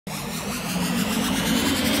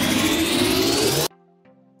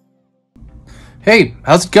Hey,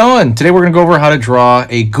 how's it going? Today we're going to go over how to draw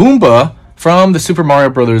a Goomba from the Super Mario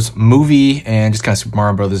Brothers movie and just kind of Super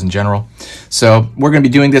Mario Brothers in general. So we're going to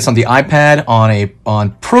be doing this on the iPad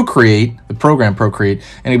on Procreate, the program Procreate,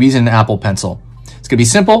 and we're using an Apple Pencil. It's going to be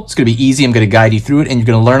simple, it's going to be easy, I'm going to guide you through it, and you're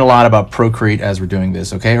going to learn a lot about Procreate as we're doing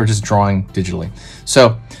this, okay? Or just drawing digitally.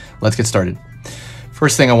 So let's get started.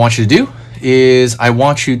 First thing I want you to do is I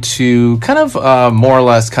want you to kind of more or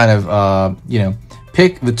less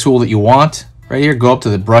pick the tool that you want. Right here, go up to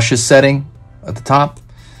the brushes setting at the top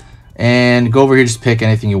and go over here, just pick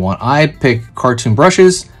anything you want. I pick cartoon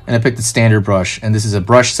brushes and I picked the standard brush, and this is a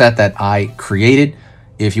brush set that I created.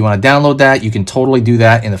 If you want to download that, you can totally do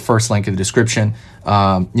that in the first link in the description.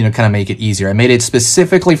 Kind of make it easier. I made it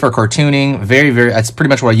specifically for cartooning. That's pretty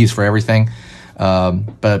much what I use for everything.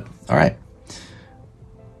 But all right.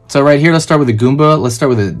 So right here, let's start with the Goomba. Let's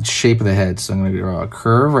start with the shape of the head. So I'm going to draw a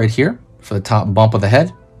curve right here for the top bump of the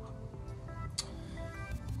head.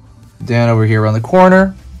 Down over here around the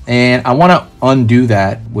corner, and I want to undo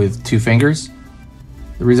that with 2 fingers.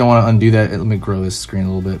 The reason I want to undo that, let me grow this screen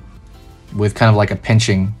a little bit, with kind of like a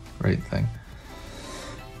pinching right thing.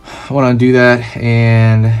 I want to undo that,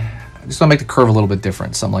 and I just want to make the curve a little bit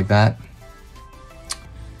different, something like that.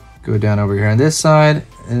 Go down over here on this side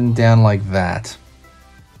and down like that.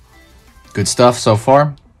 Good stuff so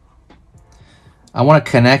far. I want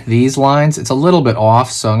to connect these lines. It's a little bit off,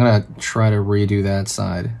 so I'm going to try to redo that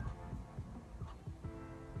side.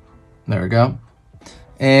 There we go.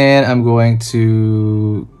 And I'm going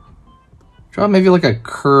to draw maybe like a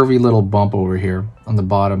curvy little bump over here on the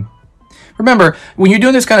bottom. Remember, when you're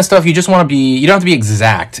doing this kind of stuff, you just want to be, you don't have to be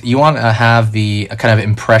exact. You want to have the kind of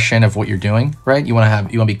impression of what you're doing, right? You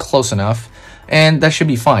want to be close enough, and that should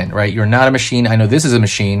be fine, right? You're not a machine. I know this is a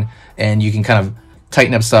machine, and you can kind of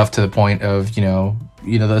tighten up stuff to the point of, you know,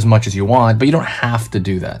 as much as you want, but you don't have to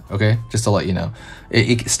do that, okay? Just to let you know.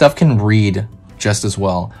 Stuff can read just as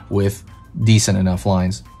well with decent enough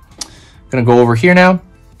lines. I'm gonna go over here now,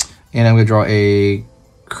 and I'm gonna draw a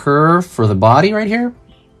curve for the body right here,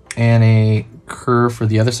 and a curve for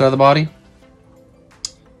the other side of the body.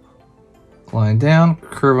 Line down,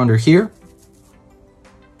 curve under here.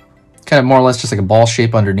 Kind of more or less just like a ball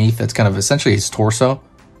shape underneath. That's kind of essentially his torso.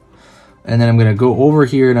 And then I'm gonna go over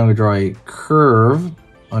here and I'm gonna draw a curve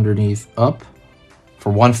underneath up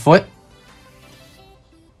for 1 foot.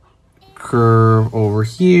 Curve over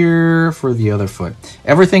here for the other foot.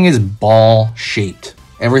 Everything is ball shaped.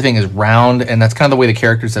 Everything is round, and that's kind of the way the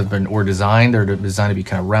characters were designed. They're designed to be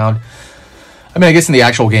kind of round. I mean, I guess in the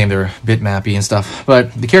actual game they're bitmappy and stuff,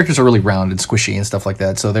 but the characters are really round and squishy and stuff like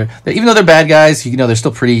that. So they're even though they're bad guys, you know, they're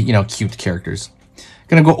still pretty, cute characters.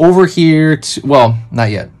 Gonna go over here to, well, not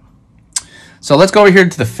yet. So let's go over here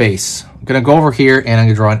to the face. I'm gonna go over here and I'm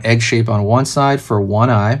gonna draw an egg shape on one side for one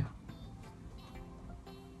eye.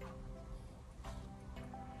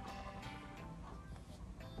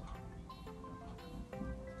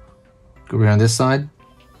 Go over here on this side.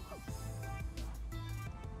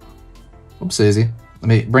 Oops, daisy. Let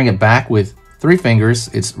me bring it back with 3 fingers.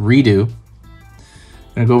 It's redo.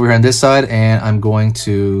 I'm gonna go over here on this side, and I'm going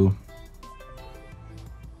to.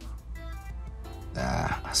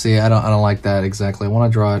 See, I don't like that exactly. I want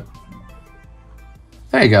to draw it.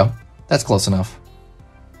 There you go. That's close enough.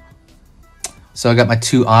 So I got my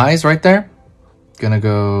 2 eyes right there. Gonna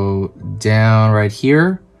go down right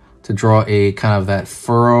here to draw a kind of that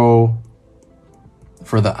furrow.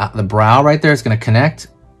 For the brow right there, it's going to connect,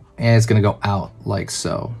 and it's going to go out like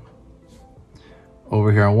so.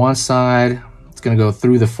 Over here on one side, it's going to go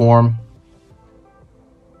through the form.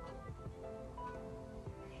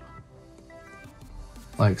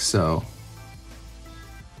 Like so.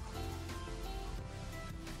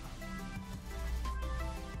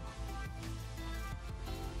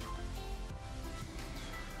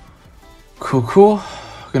 Cool, cool.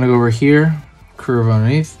 Gonna go over here, curve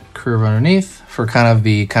underneath for kind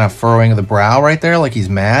of furrowing of the brow right there, like he's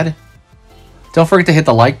mad. Don't forget to hit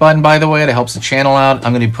the like button, by the way. That helps the channel out.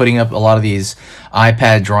 I'm going to be putting up a lot of these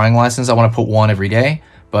iPad drawing lessons. I want to put one every day,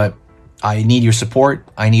 but I need your support.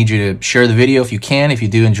 I need you to share the video if you can. If you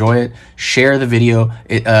do enjoy it, share the video.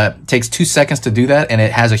 It takes 2 seconds to do that, and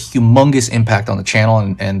it has a humongous impact on the channel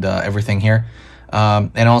and everything here.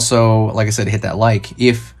 And also, like I said, hit that like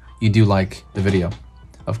if you do like the video,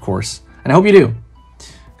 of course. And I hope you do.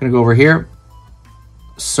 I'm going to go over here.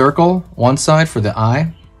 Circle one side for the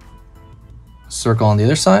eye. Circle on the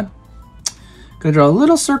other side. I'm going to draw a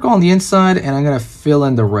little circle on the inside, and I'm going to fill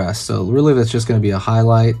in the rest. So really that's just going to be a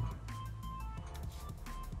highlight.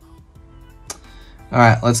 All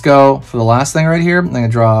right, let's go for the last thing right here. I'm going to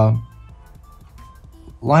draw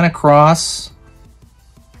line across,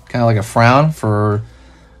 kind of like a frown for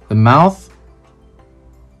the mouth.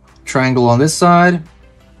 Triangle on this side,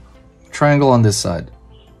 triangle on this side.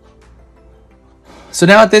 So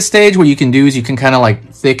now at this stage, what you can do is you can kind of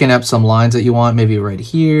like thicken up some lines that you want, maybe right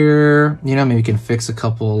here, you know, maybe you can fix a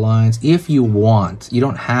couple of lines if you want. You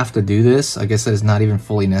don't have to do this. I guess that is not even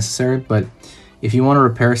fully necessary, but if you want to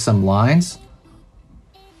repair some lines,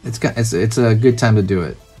 it's a good time to do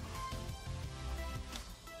it.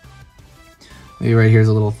 Maybe right here's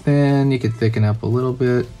a little thin, you could thicken up a little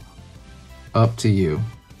bit, up to you,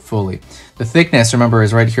 fully. The thickness, remember,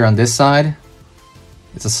 is right here on this side.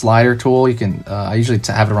 It's a slider tool. You can, I usually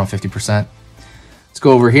have it around 50%. Let's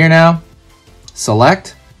go over here now.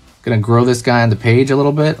 Select. Gonna grow this guy on the page a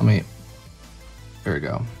little bit. There we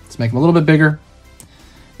go. Let's make him a little bit bigger.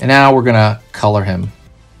 And now we're gonna color him.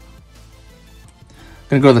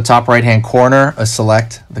 Gonna go to the top right-hand corner,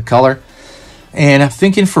 select the color. And I'm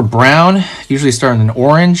thinking for brown, usually start in an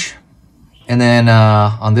orange, and then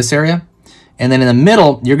on this area. And then in the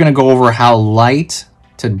middle, you're gonna go over how light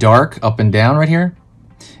to dark, up and down right here.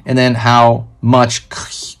 And then how much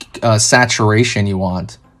saturation you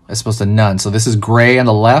want, as opposed to none. So this is gray on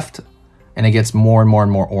the left, and it gets more and more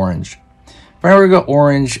and more orange. Right now we're gonna go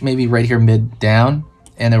orange, maybe right here mid down,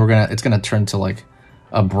 and then it's gonna turn to like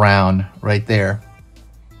a brown right there.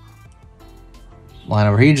 Line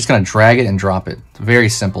over here, you're just gonna drag it and drop it. Very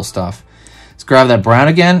simple stuff. Let's grab that brown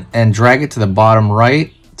again and drag it to the bottom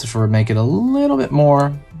right to make it a little bit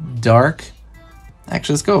more dark.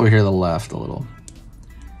 Actually, let's go over here to the left a little.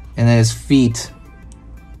 And then his feet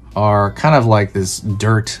are kind of like this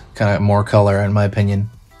dirt, kind of more color in my opinion.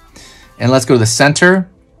 And let's go to the center.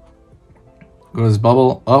 Go to this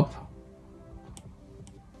bubble up.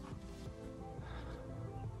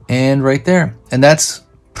 And right there. And that's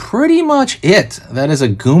pretty much it. That is a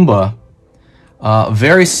Goomba.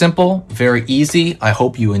 Very simple, very easy. I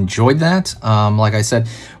hope you enjoyed that. Like I said,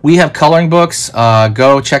 we have coloring books.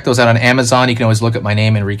 Go check those out on Amazon. You can always look at my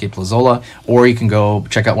name, Enrique Plazola, or you can go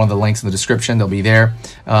check out one of the links in the description. They'll be there.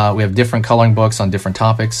 We have different coloring books on different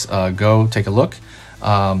topics. Go take a look.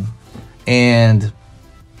 And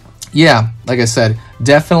yeah, like I said,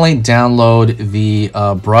 definitely download the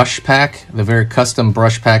brush pack, the very custom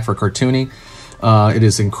brush pack for cartooning. It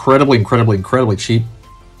is incredibly cheap.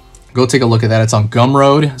 Go take a look at that. It's on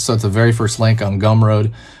Gumroad, so it's the very first link on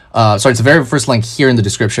Gumroad. Sorry, it's the very first link here in the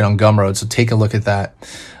description on Gumroad, so take a look at that.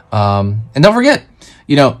 And don't forget,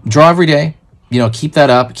 you know, draw every day. You know, keep that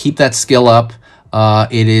up, keep that skill up.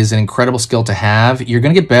 It is an incredible skill to have. You're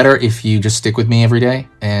going to get better if you just stick with me every day.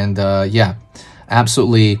 And yeah,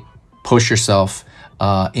 absolutely push yourself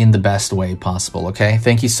in the best way possible, okay?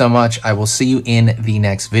 Thank you so much. I will see you in the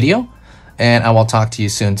next video. And I will talk to you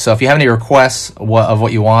soon. So if you have any requests of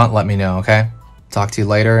what you want, let me know, okay? Talk to you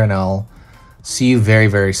later, and I'll see you very,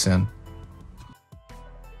 very soon.